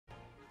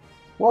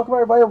Welcome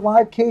everybody to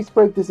Live Case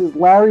Break. This is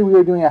Larry. We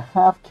are doing a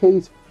half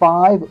case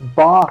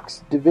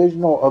 5-box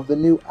divisional of the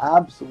new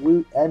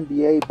Absolute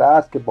NBA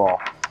Basketball.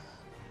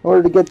 In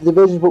order to get the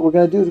divisions, what we're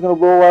going to do is we're going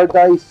to roll our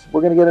dice.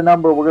 We're going to get a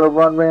number. We're going to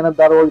run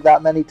random.org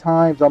that many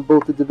times on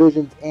both the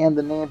divisions and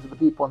the names of the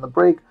people in the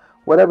break.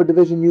 Whatever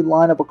division you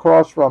line up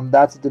across from,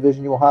 that's the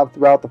division you will have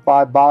throughout the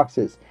 5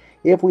 boxes.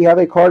 If we have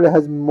a card that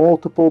has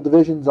multiple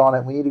divisions on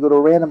it, we need to go to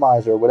a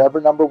randomizer. Whatever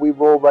number we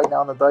roll right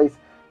now on the dice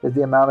is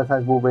the amount of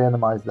times we'll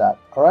randomize that.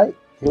 All right,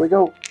 here we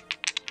go.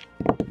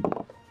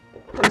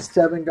 There's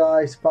 7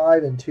 guys,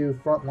 5 and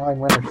 2. Front line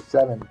winner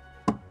 7.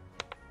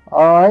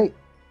 All right,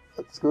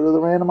 let's go to the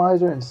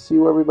randomizer and see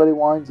where everybody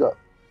winds up.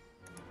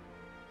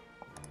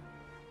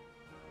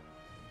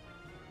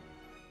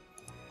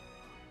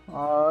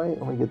 All right,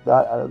 let me get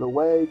that out of the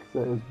way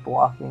because it was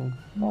blocking.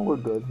 No, we're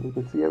good. We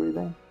can see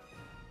everything.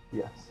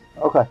 Yes.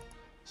 Okay.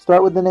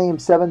 Start with the name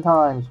 7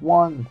 times.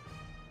 1,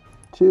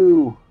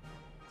 2,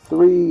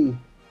 3,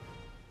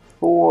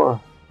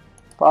 4,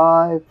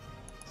 5,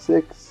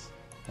 6,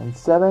 and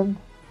 7.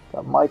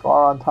 Got Mike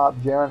R on top,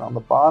 Jaron on the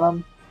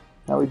bottom.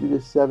 Now we do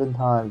this 7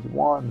 times.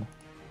 1,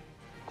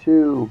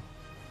 2,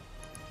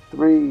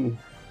 3,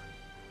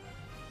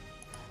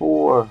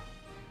 4,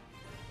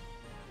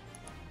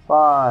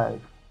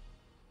 5,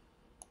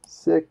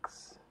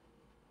 6,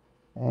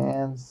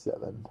 and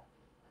 7.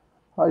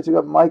 Alright, so we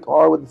got Mike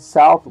R with the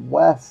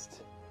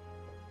Southwest.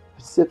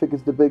 Pacific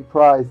is the big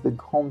prize. The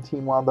home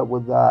team wound up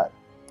with that.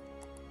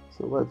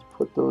 So let's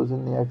put those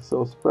in the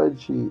Excel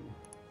spreadsheet.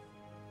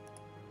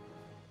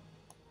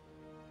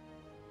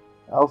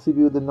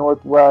 LCB with the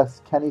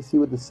Northwest. Kenny C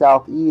with the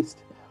Southeast.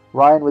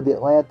 Ryan with the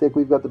Atlantic.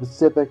 We've got the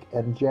Pacific.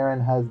 And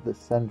Jaron has the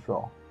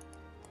Central.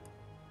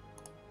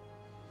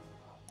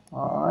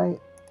 Alright.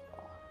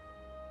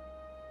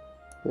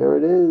 There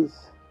it is.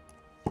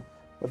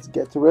 Let's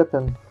get to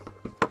ripping.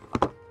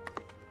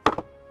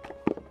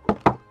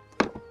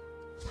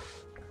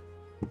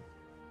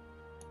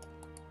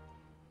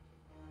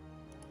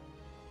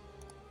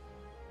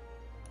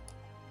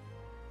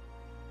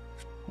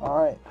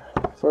 Alright,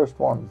 first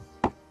one.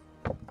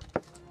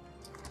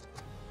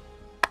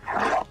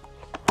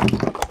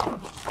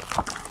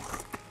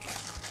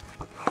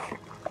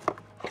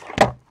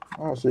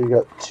 Oh, so you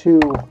got 2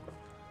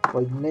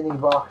 like mini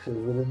boxes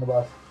within the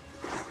box.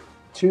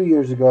 2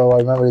 years ago, I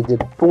remember they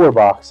did 4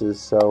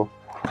 boxes, so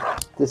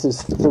this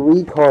is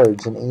 3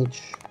 cards in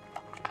each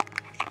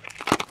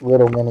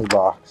little mini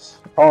box.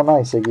 Oh,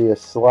 nice. They give you a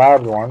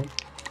slabbed one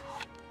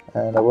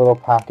and a little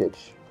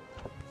package.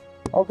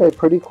 Okay,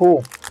 pretty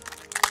cool.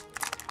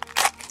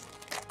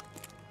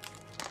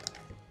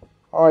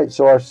 Alright,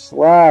 so our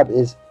slab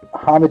is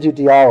Hamidou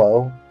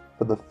Diallo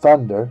for the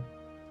Thunder.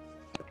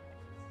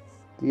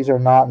 These are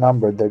not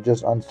numbered, they're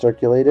just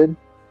uncirculated.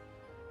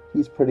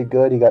 He's pretty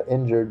good. He got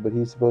injured, but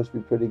he's supposed to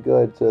be pretty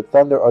good. So the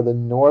Thunder are the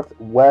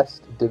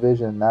Northwest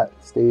Division. That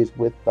stays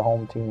with the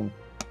home team.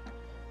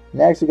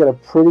 Next, we got a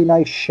pretty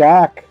nice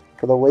Shaq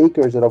for the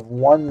Lakers at a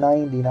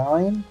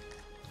 199.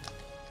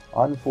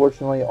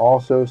 Unfortunately,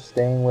 also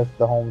staying with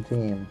the home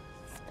team.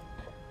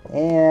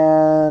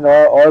 And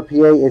our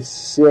RPA is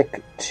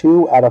sick.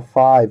 2 out of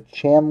 5.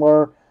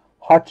 Chandler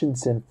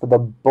Hutchinson for the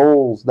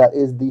Bulls. That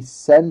is the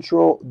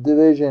Central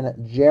Division.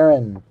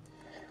 Jaron.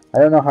 I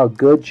don't know how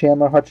good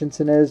Chandler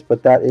Hutchinson is,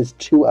 but that is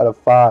 2 out of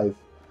 5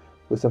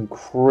 with some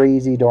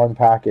crazy darn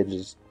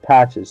patches.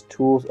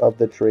 Tools of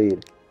the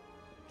trade.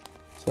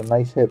 So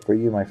nice hit for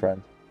you, my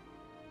friend.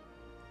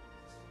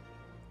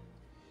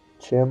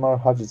 Chandler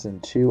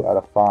Hutchinson, 2 out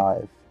of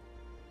 5.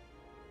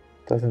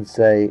 Doesn't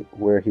say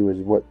where he was,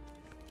 what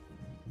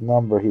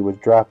number he was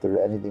drafted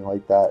or anything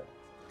like that.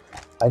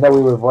 I know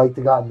we would have liked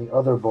to gotten the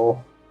other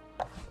Bull,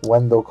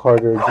 Wendell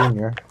Carter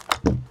Jr.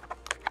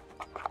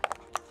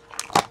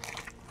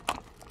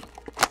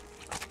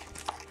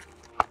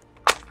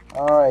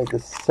 Alright, the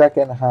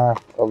second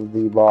half of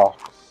the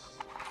box.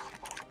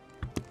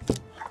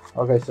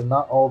 Okay, so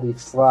not all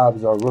these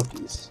slabs are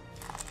rookies.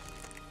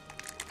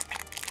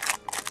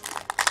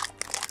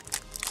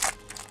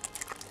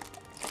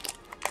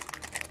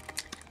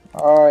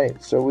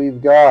 Alright, so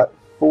we've got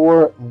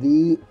for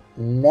the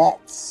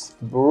Nets,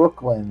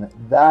 Brooklyn.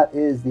 That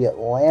is the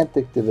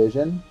Atlantic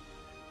Division.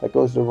 That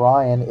goes to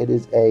Ryan. It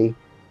is a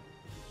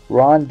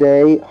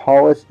Rondé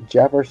Hollis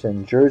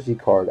Jefferson jersey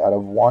card out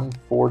of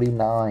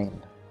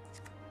 149.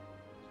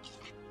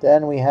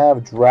 Then we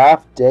have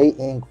Draft Day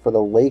Ink for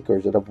the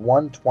Lakers out of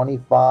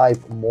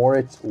 125.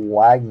 Moritz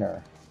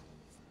Wagner.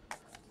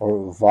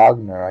 Or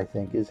Wagner, I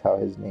think is how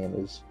his name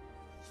is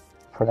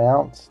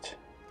pronounced.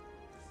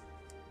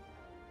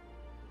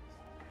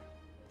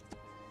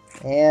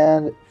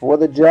 And for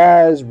the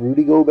Jazz,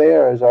 Rudy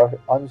Gobert is our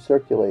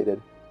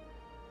uncirculated.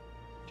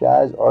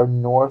 Jazz are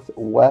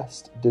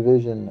Northwest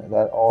Division.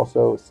 That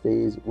also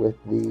stays with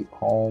the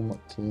home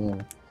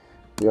team.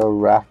 We are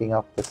racking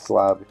up the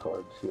slab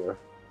cards here.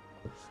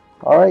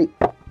 Alright,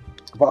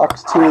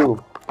 box 2.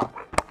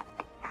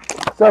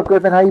 What's up,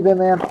 Griffin? How you been,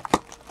 man?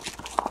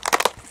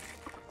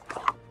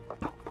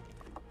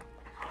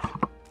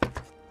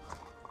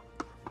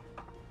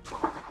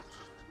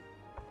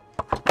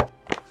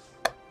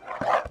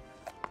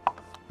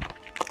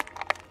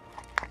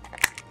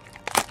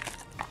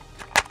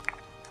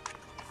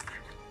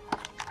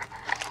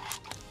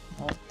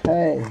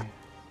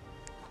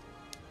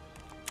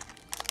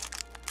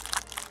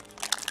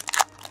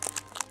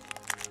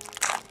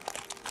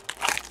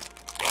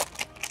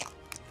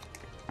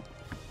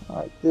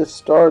 This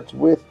starts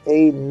with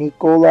a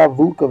Nikola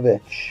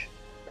Vukovic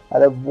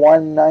out of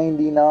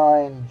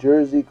 199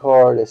 jersey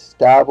card.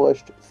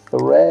 Established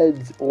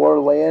Threads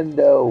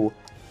Orlando.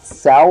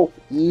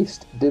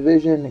 Southeast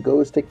Division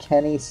goes to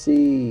Kenny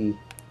C.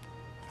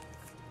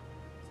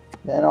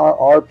 Then our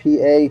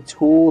RPA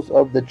Tools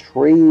of the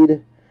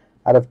Trade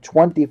out of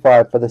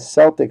 25 for the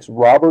Celtics,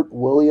 Robert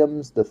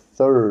Williams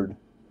III.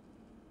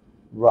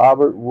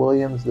 Robert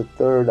Williams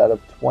III out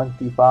of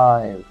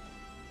 25.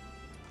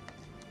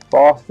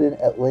 Boston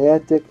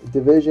Atlantic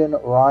Division,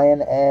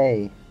 Ryan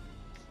A.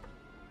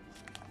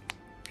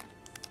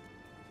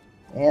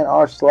 And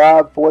our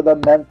slab for the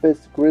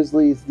Memphis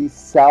Grizzlies, the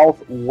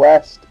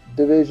Southwest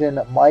Division,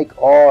 Mike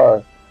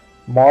R.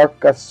 Marc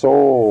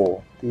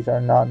Gasol. These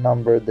are not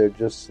numbered, they're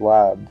just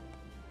slabbed.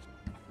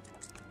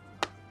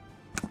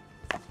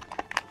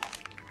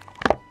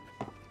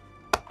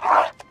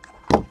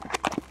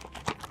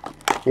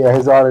 Yeah,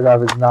 his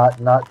autograph is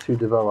not too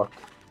developed.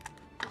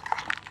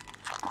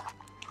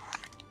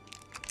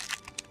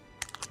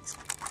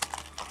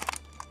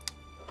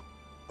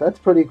 That's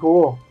pretty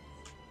cool.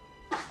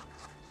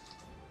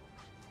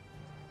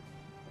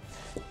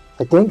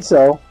 I think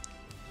so.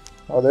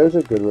 Oh, there's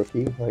a good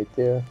rookie right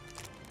there.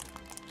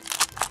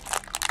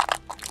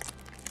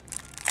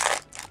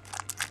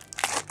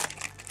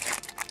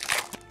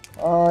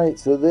 Alright,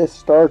 so this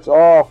starts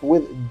off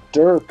with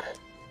Dirk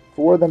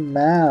for the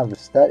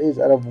Mavs. That is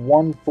out of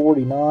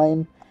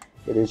 149.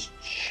 It is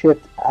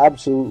chipped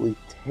absolutely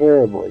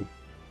terribly.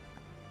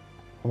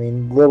 I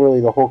mean,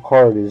 literally the whole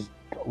card is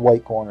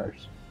white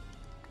corners.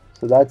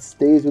 So that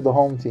stays with the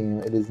home team.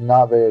 It is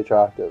not very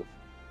attractive.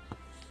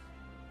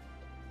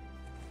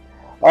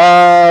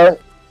 I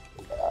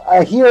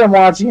hear him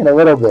watching it a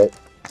little bit.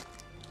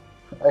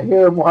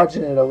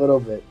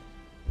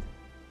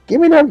 Give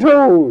me them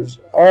toes.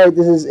 Alright,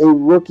 this is a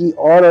rookie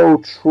auto.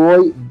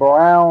 Troy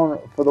Brown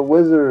for the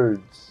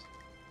Wizards.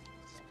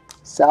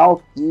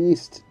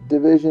 Southeast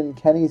Division,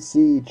 Kenny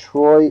C.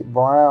 Troy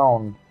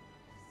Brown.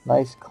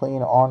 Nice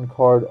clean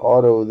on-card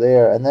auto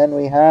there. And then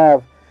we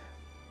have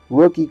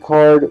rookie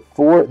card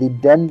for the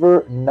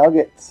Denver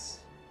Nuggets.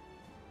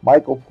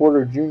 Michael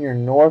Porter Jr.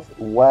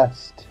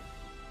 Northwest.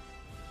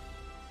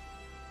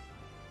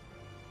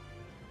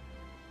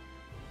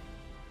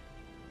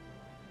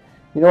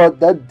 You know what?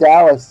 That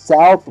Dallas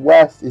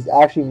Southwest is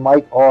actually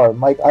Mike R.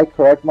 Mike, I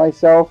correct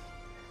myself.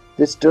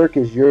 This Dirk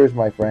is yours,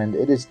 my friend.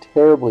 It is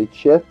terribly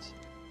chipped.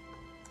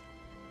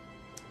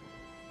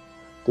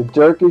 The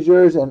Dirk is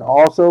yours, and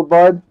also,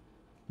 bud,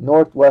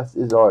 Northwest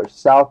is ours.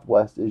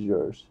 Southwest is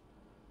yours.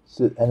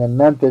 So, and then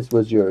Memphis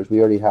was yours. We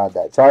already had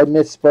that. So I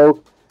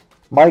misspoke.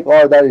 Mike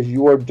R., that is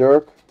your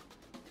Dirk.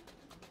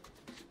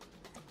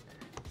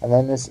 And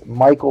then this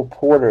Michael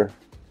Porter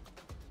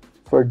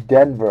for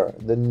Denver.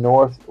 The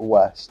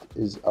Northwest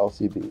is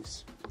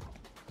LCBs.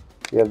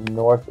 We have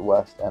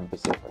Northwest and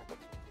Pacific.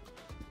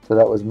 So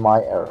that was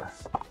my error.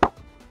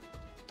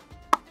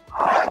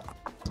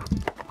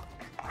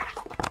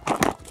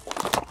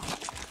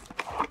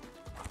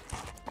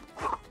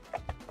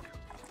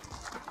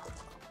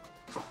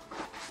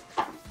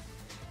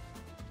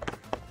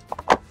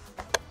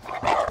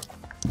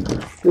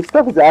 This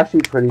stuff is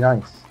actually pretty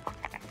nice,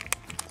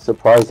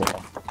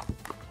 surprisingly.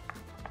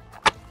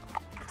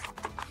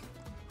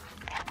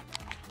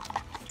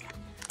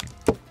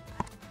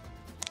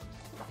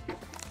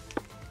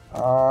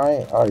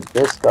 Alright,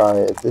 this guy,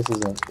 if this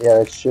isn't,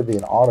 yeah, it should be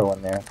an auto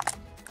in there.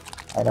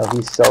 I know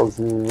he sells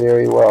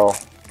very well.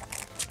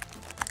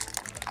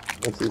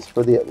 This is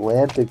for the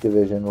Atlantic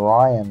Division,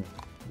 Ryan.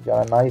 You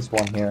got a nice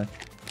one here.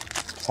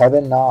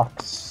 Kevin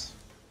Knox.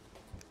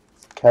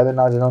 Kevin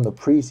Knox, I know in the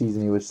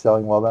preseason he was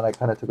selling well, then I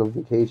kind of took a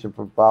vacation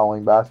from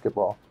following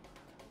basketball.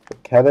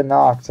 But Kevin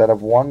Knox out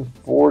of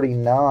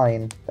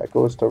 149, that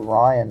goes to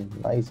Ryan.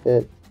 Nice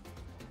hit.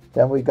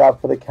 Then we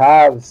got for the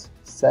Cavs,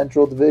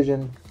 Central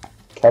Division,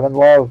 Kevin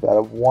Love out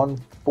of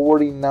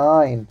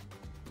 149.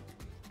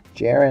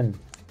 Jaren.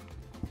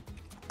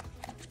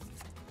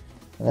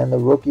 And then the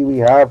rookie we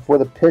have for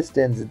the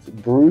Pistons, it's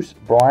Bruce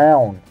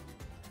Brown.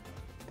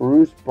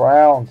 Bruce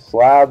Brown,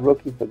 slab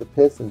rookie for the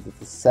Pistons.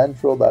 It's a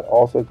Central that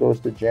also goes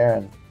to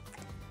Jaren.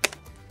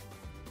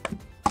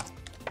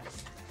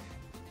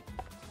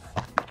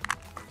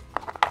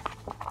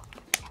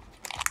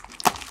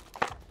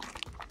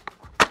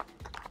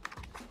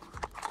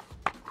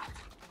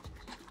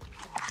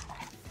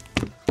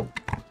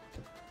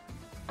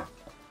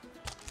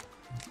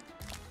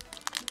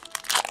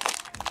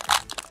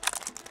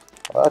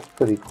 Well, that's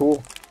pretty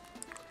cool.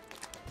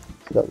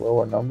 Is that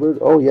lower numbered?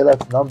 Oh yeah,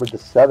 that's numbered to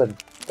 7.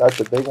 That's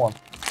a big one.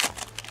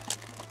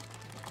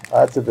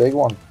 That's a big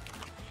one.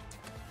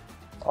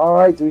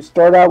 Alright, so we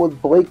start out with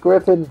Blake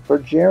Griffin for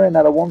Jaren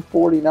out of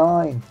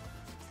 149.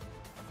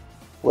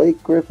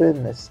 Blake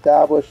Griffin,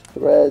 established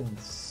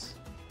threads.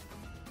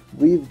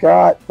 We've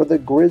got for the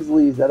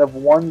Grizzlies out of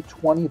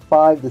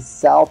 125, the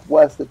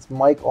Southwest, it's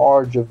Mike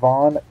R.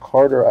 Javon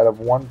Carter out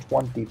of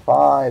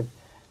 125.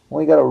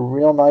 We got a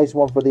real nice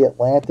one for the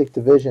Atlantic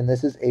Division.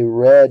 This is a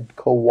red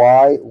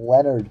Kawhi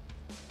Leonard.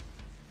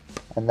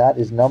 And that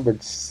is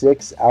numbered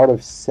 6 out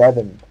of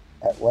 7.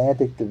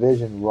 Atlantic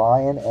Division,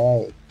 Ryan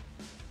A.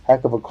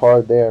 Heck of a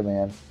card there,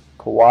 man.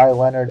 Kawhi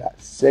Leonard,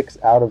 6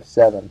 out of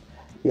 7.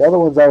 The other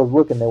ones I was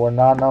looking, they were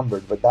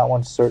non-numbered, but that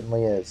one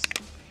certainly is.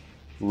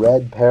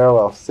 Red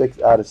parallel,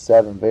 6 out of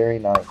 7. Very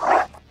nice.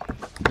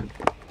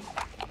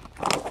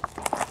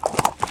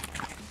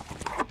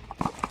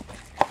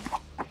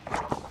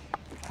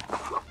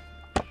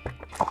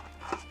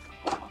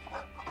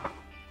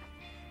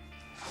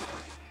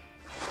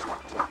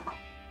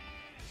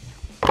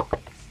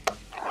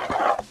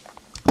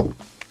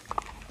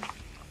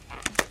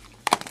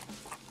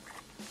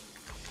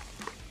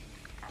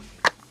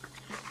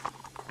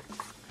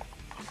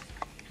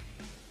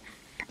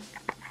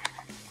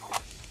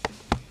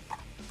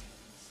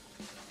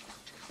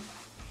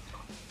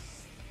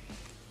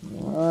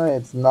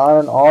 It's not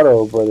an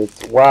auto, but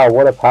it's, wow,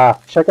 what a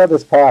pack. Check out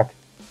this pack.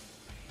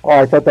 Oh,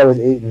 I thought that was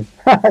Ayton.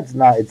 It's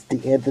not. It's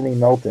DeAnthony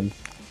Melton.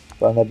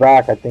 But on the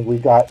back, I think we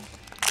got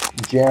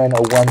Jaren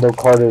a Wendell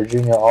Carter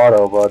Jr.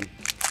 auto, bud.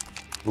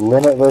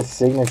 Limitless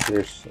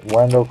signatures.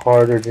 Wendell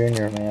Carter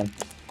Jr., man.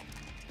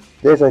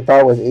 This I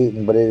thought was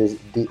Ayton, but it is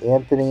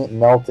DeAnthony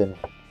Melton.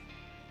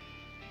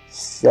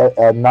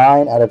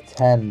 9 out of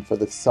 10 for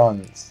the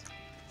Suns.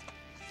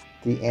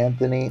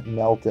 DeAnthony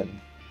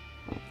Melton.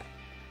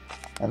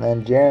 And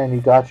then, Jaren,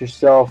 you got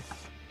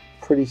yourself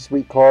a pretty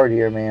sweet card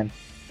here, man.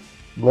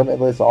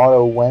 Limitless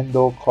auto,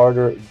 Wendell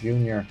Carter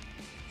Jr.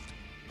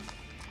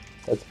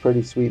 That's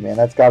pretty sweet, man.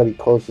 That's got to be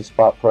close to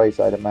spot price,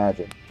 I'd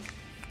imagine.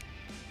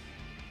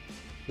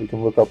 We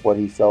can look up what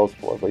he sells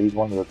for, but he's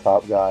one of the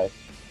top guys.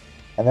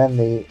 And then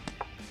the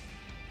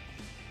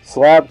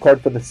slab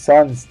card for the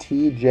Suns,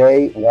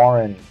 T.J.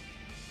 Warren.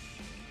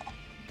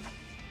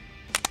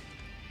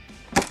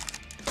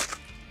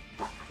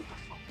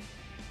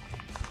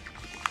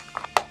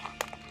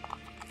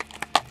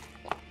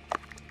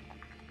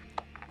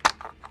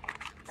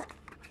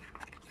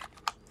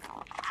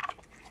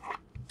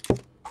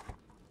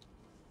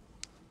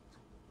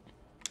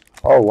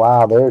 Oh,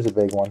 wow, there's a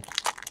big one.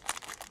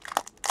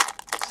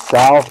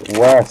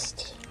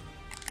 Southwest.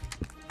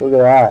 Look at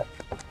that.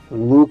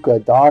 Luka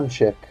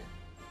Doncic.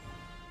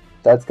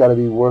 That's got to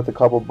be worth a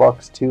couple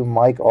bucks, too.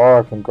 Mike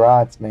R.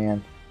 Congrats,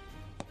 man.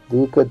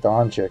 Luka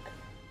Doncic.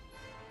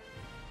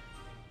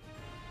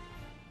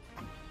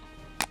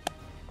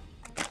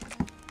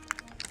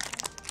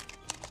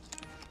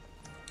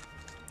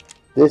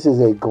 This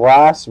is a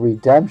glass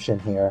redemption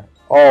here.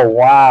 Oh,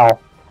 wow.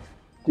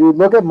 Dude,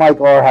 look at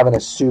Mike R. having a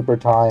super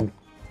time.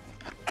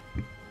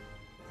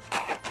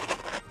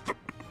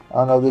 I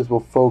don't know if this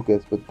will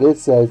focus, but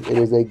this says it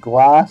is a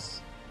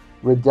glass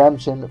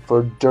redemption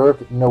for Dirk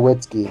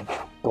Nowitzki.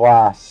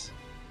 Glass.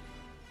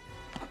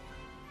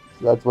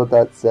 So that's what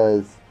that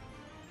says.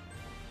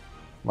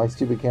 My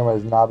stupid camera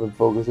has not been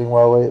focusing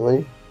well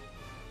lately.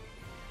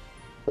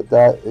 But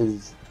that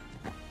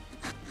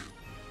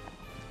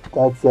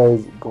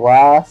says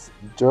glass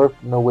Dirk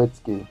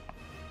Nowitzki.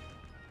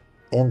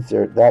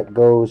 Insert. That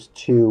goes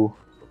to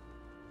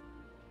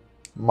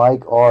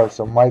Mike R.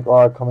 So Mike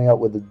R. coming out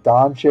with the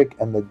Doncic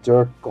and the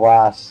Dirk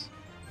Glass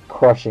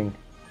crushing.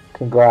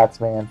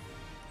 Congrats, man.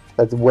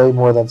 That's way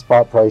more than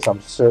spot price,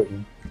 I'm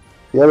certain.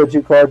 The other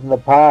two cards in the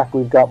pack,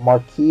 we've got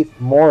Markieff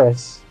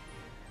Morris.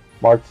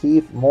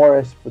 Markieff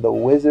Morris for the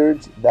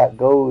Wizards. That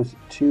goes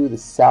to the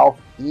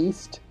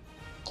Southeast.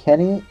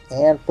 Kenny.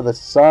 And for the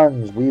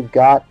Suns, we've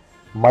got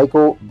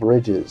Michael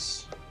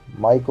Bridges.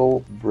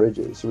 Michael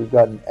Bridges. So we've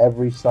gotten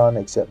every Sun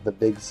except the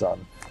big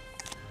Sun.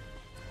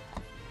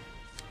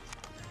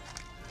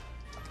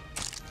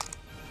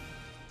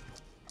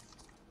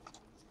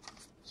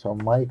 So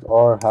Mike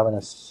R. having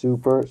a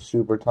super,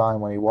 super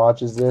time when he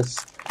watches this.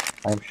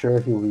 I'm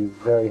sure he will be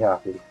very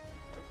happy.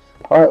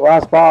 Alright,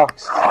 last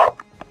box.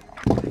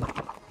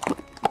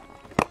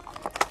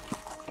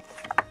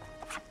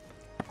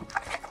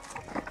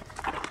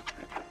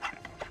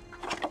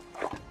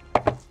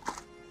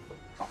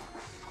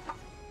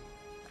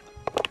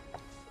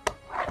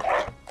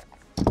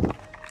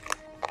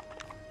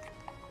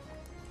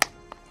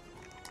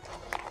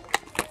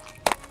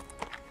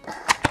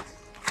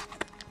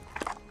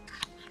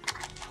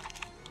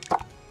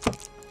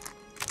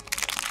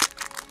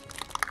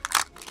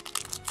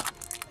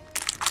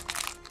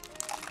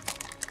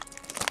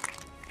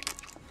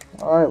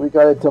 Alright, we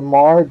got a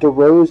DeMar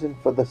DeRozan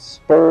for the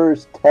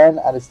Spurs, 10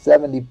 out of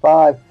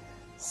 75.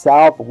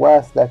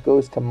 Southwest, that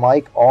goes to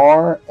Mike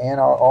R. And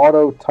our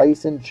auto,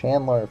 Tyson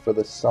Chandler for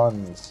the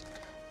Suns.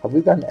 Have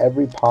we gotten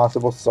every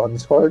possible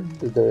Suns card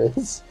that there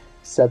is?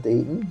 Except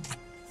Ayton?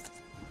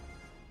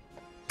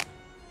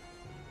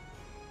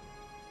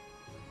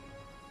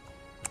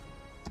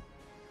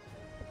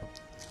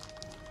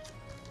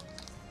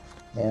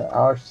 And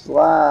our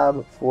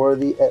slab for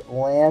the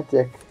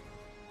Atlantic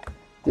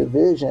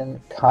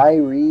Division,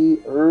 Kyrie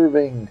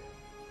Irving.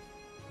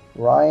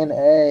 Ryan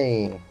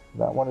A.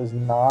 That one is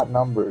not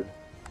numbered.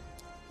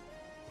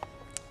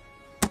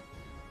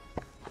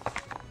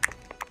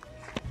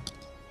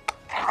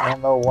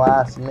 And the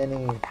last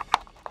mini.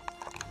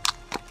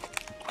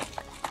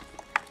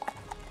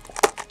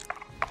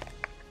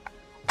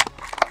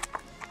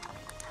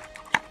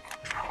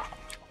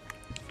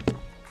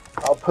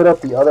 put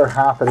up the other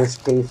half of this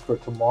case for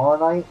tomorrow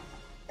night.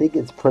 I think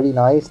it's pretty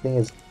nice. I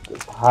think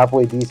it's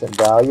halfway decent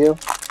value.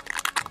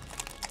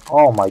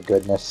 Oh my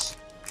goodness.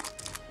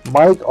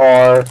 Mike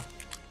R.,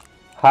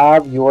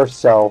 have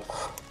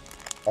yourself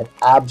an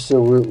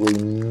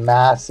absolutely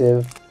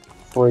massive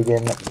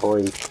friggin'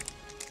 break.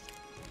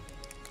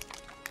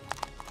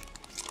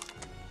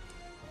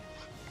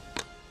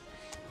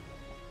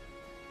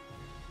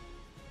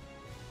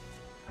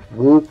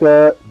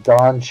 Luka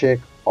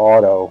Doncic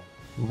auto.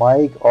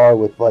 Mike R.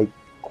 with like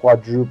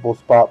quadruple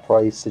spot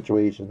price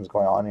situations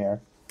going on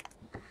here.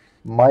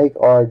 Mike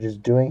R.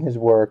 just doing his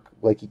work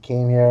like he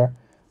came here,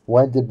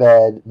 went to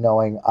bed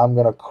knowing I'm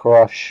going to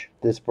crush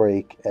this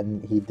break,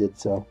 and he did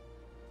so.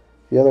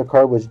 The other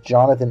card was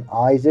Jonathan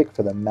Isaac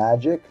for the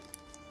Magic.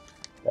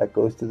 That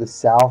goes to the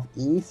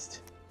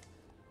Southeast.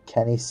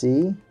 Kenny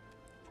C.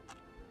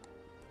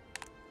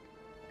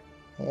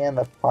 And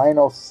the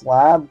final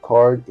slab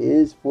card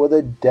is for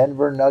the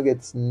Denver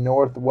Nuggets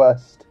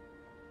Northwest.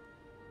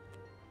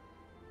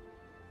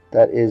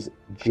 That is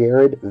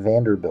Jared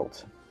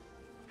Vanderbilt.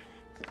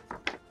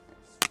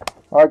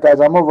 Alright guys,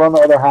 I'm going to run the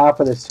other half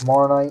of this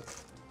tomorrow night.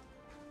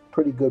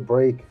 Pretty good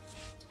break.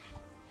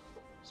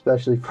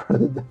 Especially for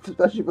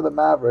the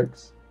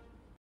Mavericks.